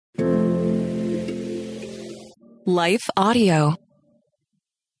Life Audio.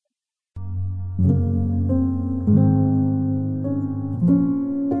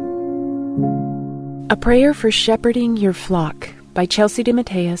 A Prayer for Shepherding Your Flock by Chelsea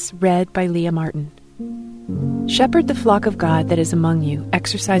DeMatteis, read by Leah Martin. Shepherd the flock of God that is among you,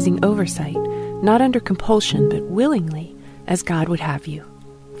 exercising oversight, not under compulsion, but willingly, as God would have you.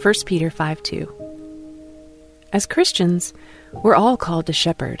 1 Peter 5:2. As Christians, we're all called to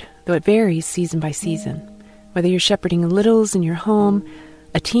shepherd, though it varies season by season. Whether you're shepherding littles in your home,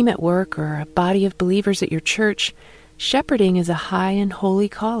 a team at work, or a body of believers at your church, shepherding is a high and holy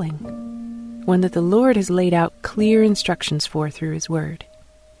calling, one that the Lord has laid out clear instructions for through His Word.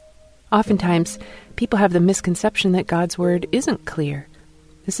 Oftentimes, people have the misconception that God's Word isn't clear.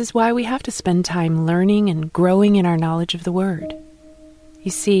 This is why we have to spend time learning and growing in our knowledge of the Word.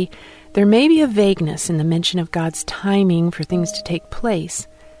 You see, there may be a vagueness in the mention of God's timing for things to take place,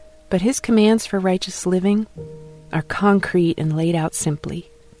 but His commands for righteous living are concrete and laid out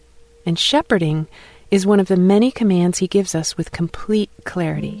simply. And shepherding is one of the many commands He gives us with complete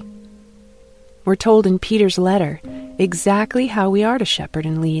clarity. We're told in Peter's letter exactly how we are to shepherd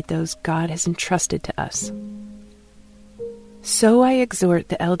and lead those God has entrusted to us. So I exhort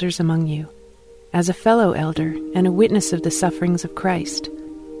the elders among you, as a fellow elder and a witness of the sufferings of Christ,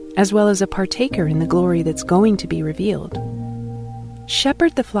 as well as a partaker in the glory that's going to be revealed.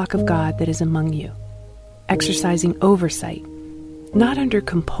 Shepherd the flock of God that is among you, exercising oversight, not under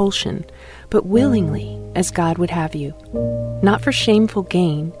compulsion, but willingly, as God would have you, not for shameful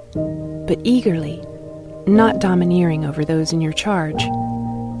gain, but eagerly, not domineering over those in your charge,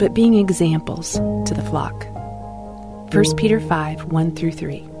 but being examples to the flock. 1 Peter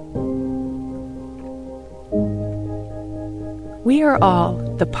 5:1-3. We are all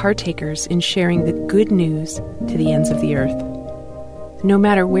the partakers in sharing the good news to the ends of the earth. No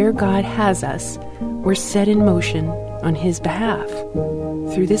matter where God has us, we're set in motion on His behalf.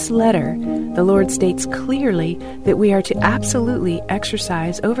 Through this letter, the Lord states clearly that we are to absolutely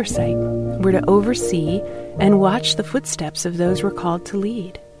exercise oversight. We're to oversee and watch the footsteps of those we're called to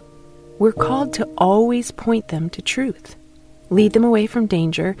lead. We're called to always point them to truth, lead them away from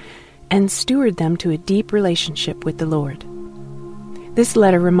danger, and steward them to a deep relationship with the Lord. This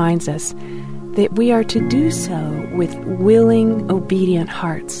letter reminds us that we are to do so with willing, obedient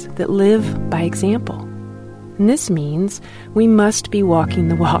hearts that live by example. And this means we must be walking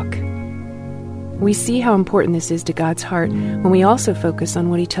the walk. We see how important this is to God's heart when we also focus on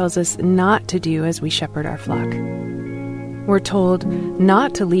what He tells us not to do as we shepherd our flock. We're told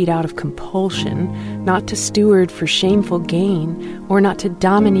not to lead out of compulsion, not to steward for shameful gain, or not to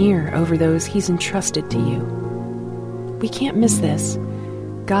domineer over those He's entrusted to you. We can't miss this.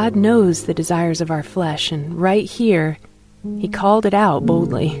 God knows the desires of our flesh, and right here, He called it out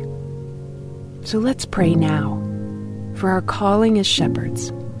boldly. So let's pray now for our calling as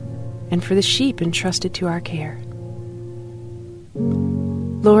shepherds and for the sheep entrusted to our care.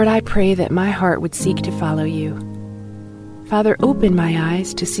 Lord, I pray that my heart would seek to follow You. Father, open my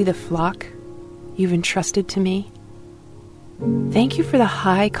eyes to see the flock You've entrusted to me. Thank You for the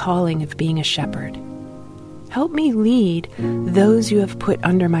high calling of being a shepherd. Help me lead those You have put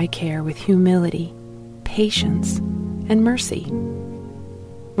under my care with humility, patience, and mercy.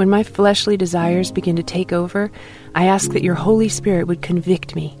 When my fleshly desires begin to take over, I ask that Your Holy Spirit would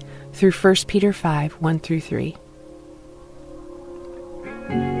convict me through 1 Peter 5:1-3.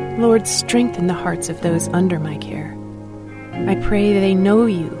 Lord, strengthen the hearts of those under my care. I pray that they know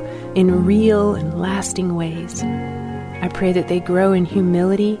You in real and lasting ways. I pray that they grow in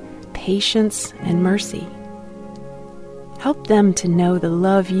humility, patience, and mercy. Help them to know the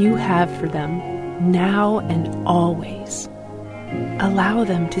love You have for them now and always. Allow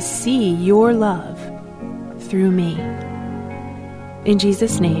them to see Your love through me. In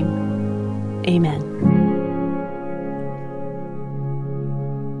Jesus' name, amen.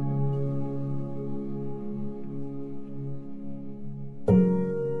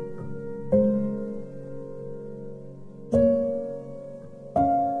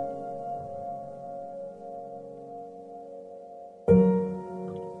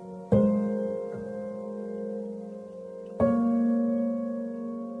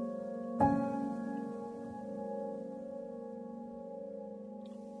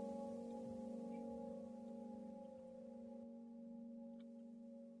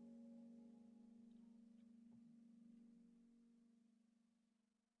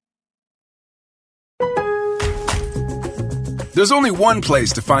 There's only one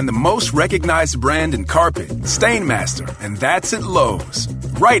place to find the most recognized brand in carpet, Stainmaster, and that's at Lowe's.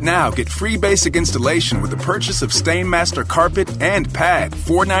 Right now, get free basic installation with the purchase of Stainmaster carpet and pad,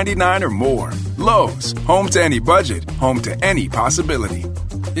 $4.99 or more. Lowe's, home to any budget, home to any possibility.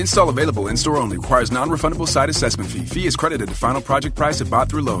 Install available in-store only. Requires non-refundable site assessment fee. Fee is credited to final project price if bought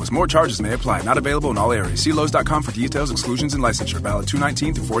through Lowe's. More charges may apply. Not available in all areas. See Lowe's.com for details, exclusions, and licensure. Valid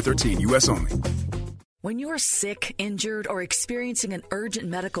 2/19 through 4/13. U.S. only. When you're sick, injured, or experiencing an urgent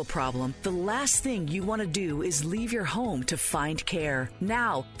medical problem, the last thing you want to do is leave your home to find care.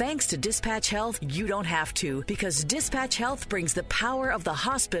 Now, thanks to Dispatch Health, you don't have to, because Dispatch Health brings the power of the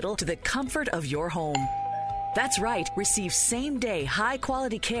hospital to the comfort of your home. That's right. Receive same-day,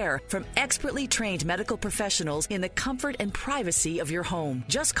 high-quality care from expertly trained medical professionals in the comfort and privacy of your home.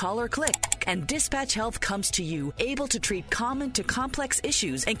 Just call or click, and Dispatch Health comes to you, able to treat common to complex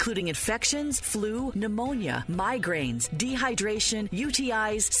issues, including infections, flu, pneumonia, migraines, dehydration,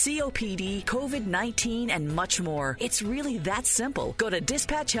 UTIs, COPD, COVID-19, and much more. It's really that simple. Go to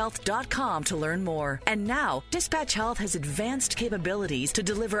dispatchhealth.com to learn more. And now, Dispatch Health has advanced capabilities to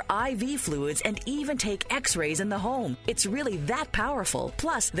deliver IV fluids and even take X-rays in the home. It's really that powerful.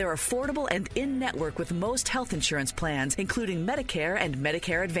 Plus, they're affordable and in-network with most health insurance plans, including Medicare and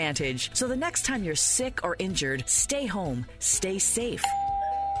Medicare Advantage. So the next time you're sick or injured, stay home, stay safe,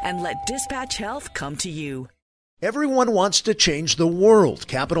 and let Dispatch Health come to you. Everyone wants to change the world.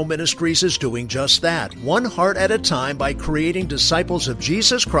 Capital Ministries is doing just that, one heart at a time, by creating disciples of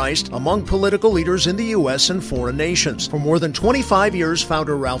Jesus Christ among political leaders in the U.S. and foreign nations. For more than 25 years,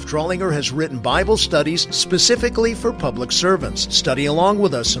 founder Ralph Drollinger has written Bible studies specifically for public servants. Study along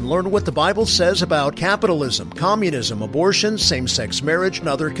with us and learn what the Bible says about capitalism, communism, abortion, same-sex marriage, and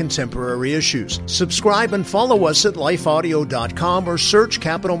other contemporary issues. Subscribe and follow us at lifeaudio.com or search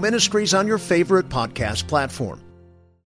Capital Ministries on your favorite podcast platform.